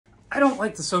I don't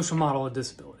like the social model of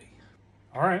disability.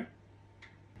 All right.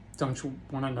 Don't you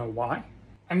want to know why?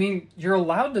 I mean, you're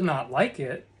allowed to not like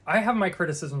it. I have my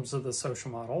criticisms of the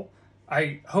social model.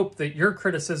 I hope that your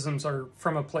criticisms are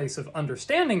from a place of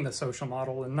understanding the social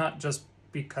model and not just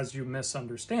because you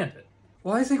misunderstand it.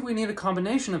 Well, I think we need a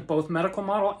combination of both medical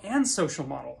model and social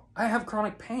model. I have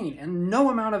chronic pain, and no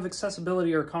amount of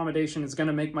accessibility or accommodation is going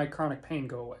to make my chronic pain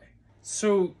go away.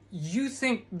 So you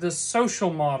think the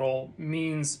social model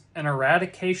means an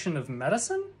eradication of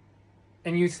medicine?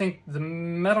 And you think the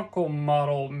medical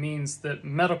model means that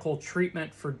medical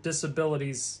treatment for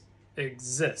disabilities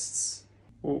exists?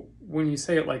 Well, when you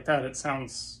say it like that, it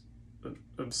sounds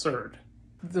absurd.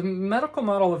 The medical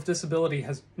model of disability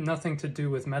has nothing to do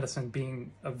with medicine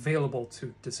being available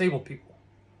to disabled people.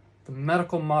 The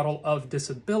medical model of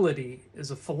disability is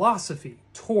a philosophy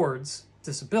towards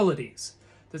disabilities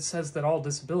that says that all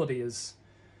disability is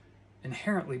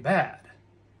inherently bad.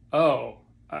 Oh,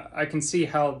 I can see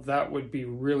how that would be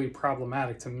really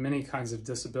problematic to many kinds of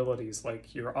disabilities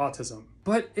like your autism.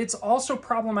 But it's also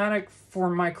problematic for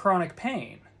my chronic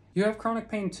pain. You have chronic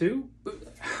pain too?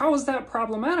 How is that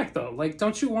problematic though? Like,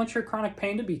 don't you want your chronic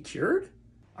pain to be cured?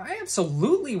 I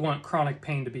absolutely want chronic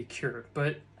pain to be cured,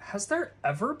 but has there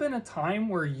ever been a time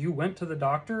where you went to the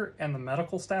doctor and the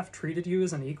medical staff treated you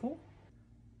as an equal?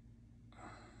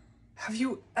 Have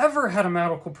you ever had a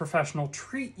medical professional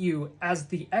treat you as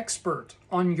the expert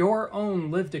on your own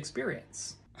lived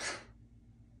experience?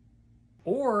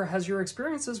 Or has your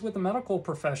experiences with the medical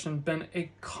profession been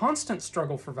a constant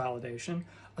struggle for validation,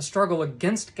 a struggle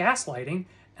against gaslighting,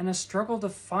 and a struggle to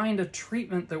find a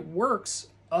treatment that works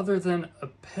other than a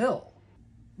pill?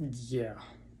 Yeah.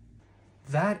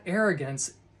 That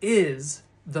arrogance is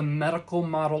the medical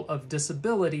model of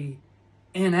disability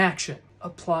in action,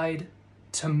 applied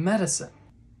to medicine.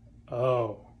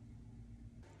 Oh.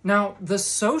 Now, the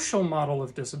social model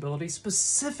of disability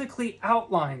specifically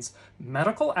outlines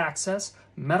medical access,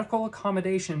 medical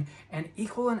accommodation, and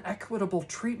equal and equitable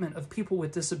treatment of people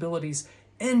with disabilities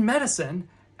in medicine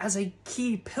as a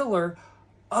key pillar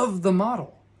of the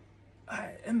model.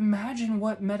 Imagine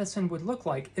what medicine would look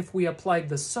like if we applied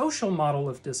the social model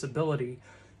of disability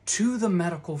to the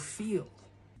medical field.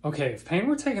 Okay, if pain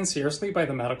were taken seriously by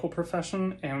the medical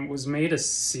profession and was made a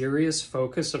serious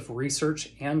focus of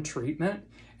research and treatment,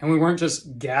 and we weren't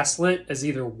just gaslit as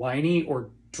either whiny or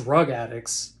drug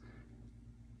addicts,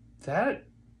 that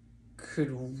could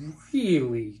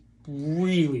really,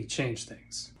 really change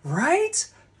things.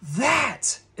 Right?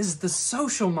 That is the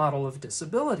social model of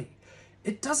disability.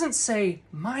 It doesn't say,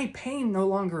 my pain no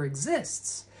longer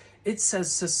exists. It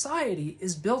says society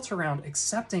is built around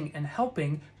accepting and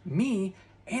helping me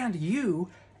and you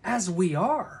as we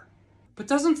are. But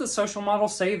doesn't the social model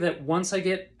say that once I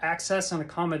get access and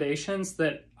accommodations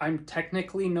that I'm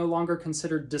technically no longer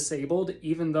considered disabled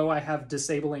even though I have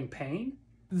disabling pain?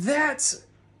 That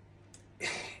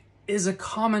is a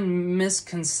common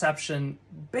misconception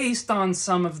based on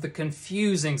some of the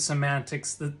confusing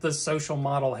semantics that the social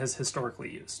model has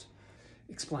historically used.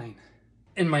 Explain.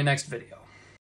 In my next video.